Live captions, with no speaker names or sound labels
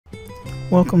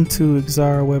Welcome to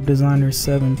Xara Web Designer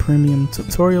 7 Premium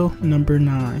tutorial number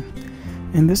 9.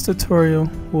 In this tutorial,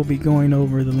 we'll be going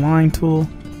over the line tool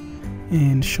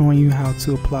and showing you how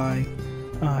to apply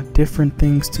different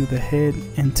things to the head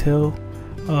and tail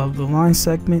of the line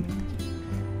segment.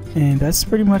 And that's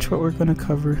pretty much what we're going to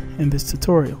cover in this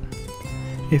tutorial.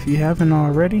 If you haven't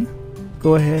already,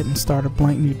 go ahead and start a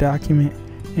blank new document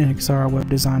in Xara Web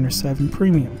Designer 7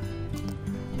 Premium.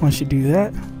 Once you do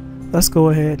that, let's go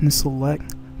ahead and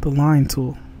select the line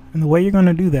tool. And the way you're going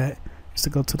to do that is to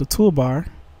go to the toolbar,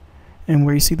 and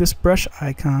where you see this brush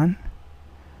icon,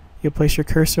 you'll place your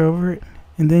cursor over it,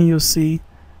 and then you'll see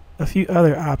a few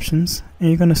other options, and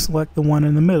you're going to select the one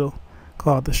in the middle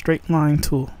called the straight line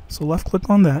tool. So left click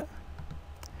on that,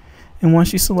 and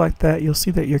once you select that, you'll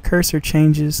see that your cursor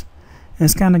changes, and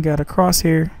it's kind of got a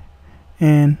crosshair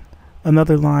and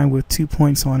another line with 2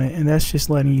 points on it, and that's just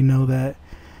letting you know that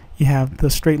you have the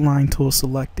straight line tool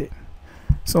selected.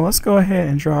 So let's go ahead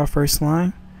and draw our first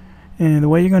line, and the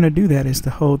way you're going to do that is to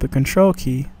hold the control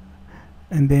key,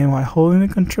 and then while holding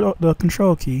the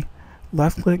control key,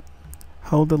 left click,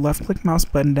 hold the left click mouse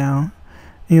button down,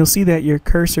 and you'll see that your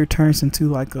cursor turns into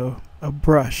like a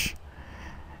brush,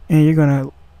 and you're going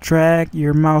to drag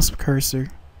your mouse cursor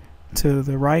to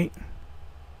the right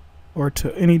or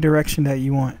to any direction that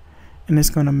you want, and it's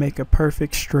going to make a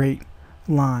perfect straight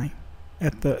line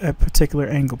at particular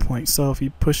angle point. So if you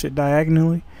push it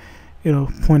diagonally, it'll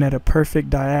point at a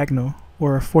perfect diagonal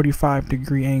or a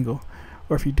 45-degree angle,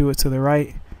 or if you do it to the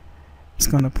right, it's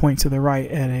going to point to the right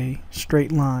at a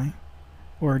straight line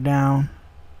or down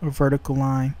a vertical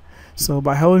line. So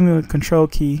by holding the control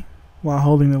key while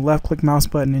holding the left click mouse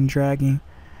button and dragging,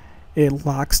 it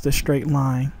locks the straight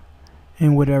line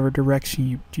in whatever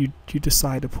direction you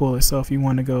decide to pull it. So if you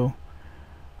want to go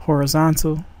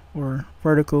horizontal or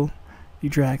vertical, you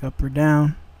drag up or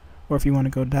down, or if you want to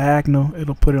go diagonal,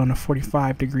 it'll put it on a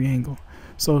 45-degree angle.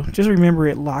 So just remember,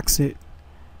 it locks it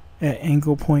at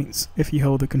angle points if you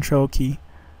hold the control key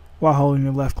while holding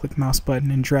the left click mouse button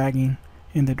and dragging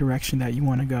in the direction that you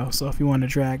want to go. So if you want to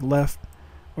drag left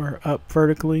or up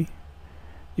vertically,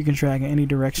 you can drag in any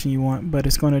direction you want, but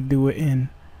it's going to do it in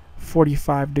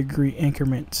 45-degree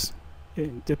increments,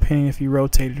 depending if you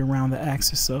rotate it around the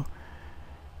axis. So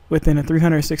within a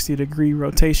 360-degree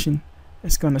rotation,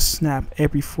 it's going to snap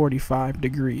every 45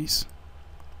 degrees.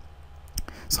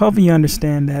 So hopefully you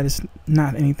understand that it's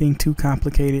not anything too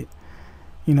complicated.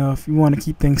 You know, if you want to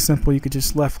keep things simple, you could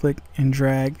just left click and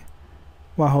drag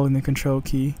while holding the control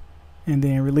key, and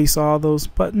then release all those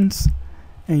buttons,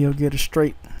 and you'll get a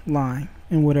straight line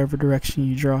in whatever direction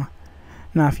you draw.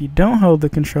 Now if you don't hold the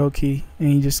control key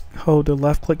and you just hold the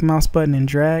left click mouse button and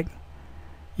drag,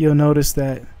 you'll notice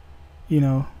that, you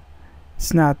know,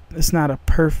 it's not a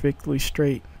perfectly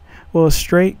straight. Well, it's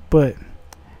straight, but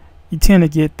you tend to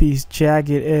get these jagged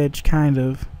edge kind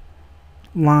of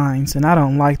lines, and I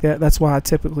don't like that. That's why I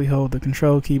typically hold the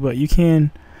control key, but you can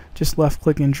just left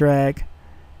click and drag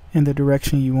in the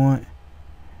direction you want,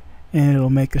 and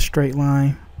it'll make a straight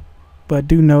line. But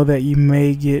do know that you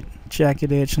may get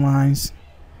jagged edge lines.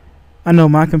 I know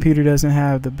my computer doesn't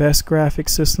have the best graphic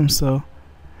system, so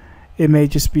it may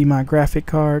just be my graphic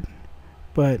card,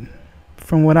 but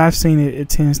from what I've seen, it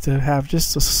tends to have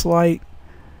just a slight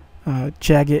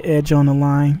jagged edge on the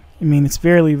line. I mean, it's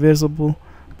barely visible,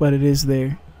 but it is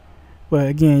there. But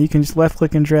again, you can just left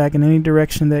click and drag in any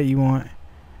direction that you want,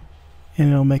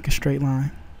 and it'll make a straight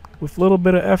line with a little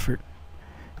bit of effort.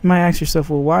 You might ask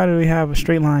yourself, well, why do we have a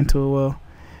straight line tool? Well,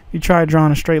 if you try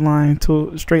drawing a straight line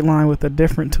with a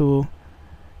different tool,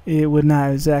 it would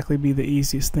not exactly be the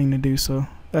easiest thing to do. So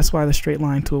that's why the straight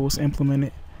line tool was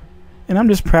implemented. And I'm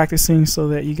just practicing so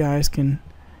that you guys can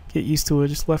get used to it.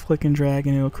 Just left click and drag,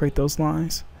 and it'll create those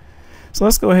lines. So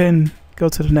let's go ahead and go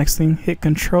to the next thing. Hit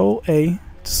Control A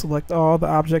to select all the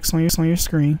objects on your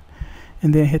screen,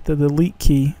 and then hit the delete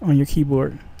key on your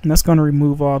keyboard, and that's going to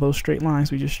remove all those straight lines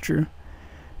we just drew.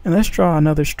 And let's draw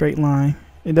another straight line.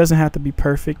 It doesn't have to be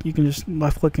perfect. You can just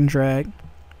left click and drag,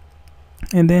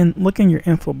 and then look in your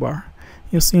info bar.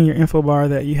 You'll see in your info bar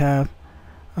that you have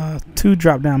two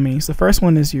drop down menus. The first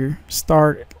one is your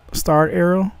start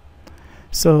arrow.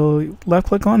 So left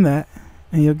click on that,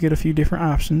 and you'll get a few different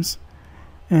options,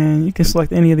 and you can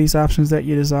select any of these options that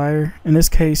you desire. In this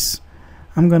case,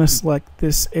 I'm going to select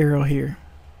this arrow here.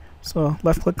 So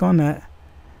left click on that,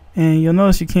 and you'll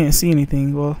notice you can't see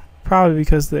anything. Well, probably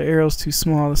because the arrow's too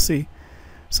small to see.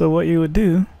 So what you would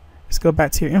do is go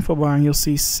back to your info bar, and you'll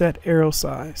see set arrow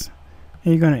size,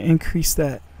 and you're going to increase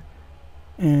that.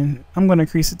 And I'm going to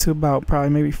increase it to about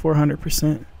probably maybe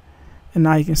 400%, and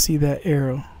now you can see that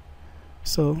arrow.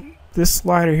 So this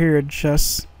slider here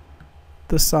adjusts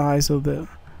the size of the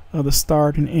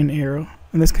start and end arrow.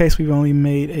 In this case, we've only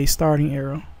made a starting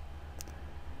arrow.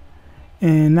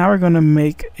 And now we're going to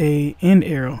make a end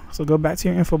arrow. So go back to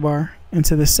your info bar, and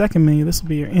to the second menu, this will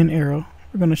be your end arrow.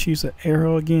 We're going to choose an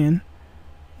arrow again,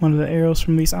 one of the arrows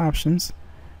from these options,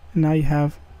 and now you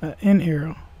have an end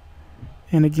arrow.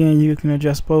 And again, you can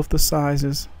adjust both the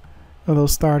sizes of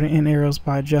those start and end arrows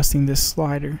by adjusting this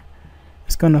slider.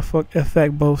 It's going to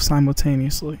affect both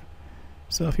simultaneously.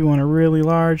 So if you want a really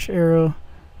large arrow,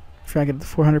 drag it to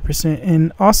 400%,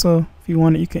 and also if you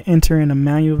want it, you can enter in a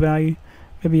manual value.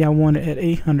 Maybe I want it at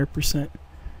 800%.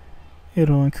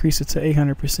 It'll increase it to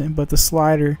 800%, but the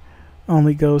slider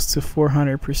only goes to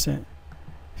 400%.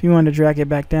 If you want to drag it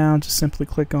back down, just simply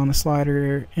click on the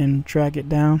slider and drag it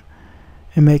down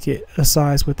and make it a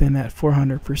size within that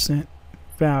 400%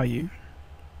 value.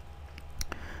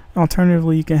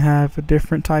 Alternatively, you can have a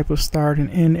different type of start and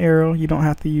end arrow. You don't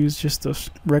have to use just a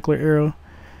regular arrow.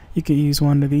 You could use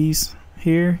one of these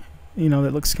here,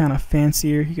 that looks kind of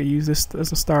fancier. You could use this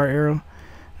as a star arrow.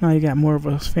 Now you got more of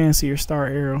a fancier star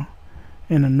arrow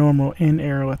and a normal end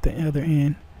arrow at the other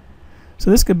end. So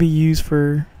this could be used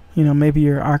for, maybe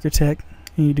you're an architect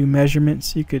and you do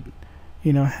measurements. You could,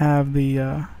 have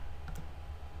the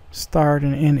start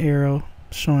and end arrow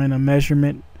showing a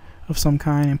measurement of some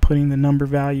kind and putting the number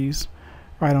values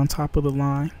right on top of the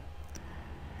line.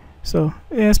 So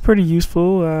yeah, it's pretty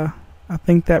useful. I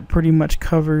think that pretty much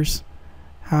covers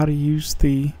how to use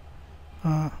the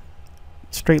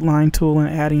straight line tool and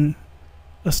adding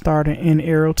a start and end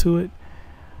arrow to it.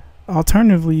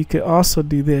 Alternatively, you could also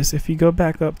do this. If you go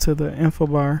back up to the info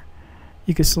bar,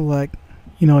 you could select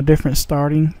a different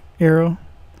starting arrow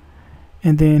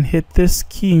and then hit this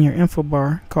key in your info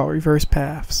bar called reverse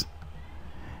paths,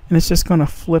 and it's just going to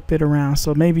flip it around.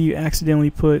 So maybe you accidentally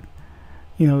put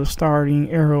the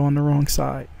starting arrow on the wrong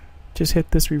side. Just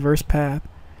hit this reverse path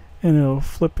and it'll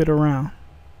flip it around.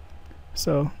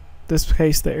 So in this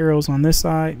case, the arrow's on this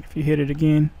side. If you hit it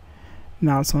again,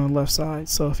 now it's on the left side.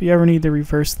 So if you ever need to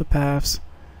reverse the paths,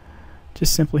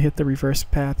 just simply hit the reverse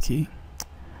path key.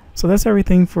 So that's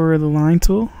everything for the line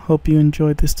tool. Hope you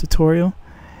enjoyed this tutorial,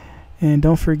 and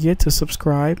don't forget to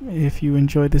subscribe if you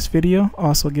enjoyed this video.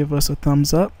 Also give us a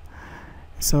thumbs up.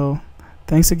 So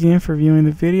thanks again for viewing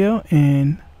the video,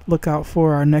 and look out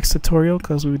for our next tutorial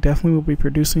because we definitely will be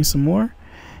producing some more.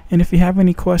 And if you have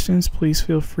any questions, please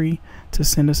feel free to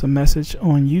send us a message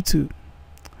on YouTube.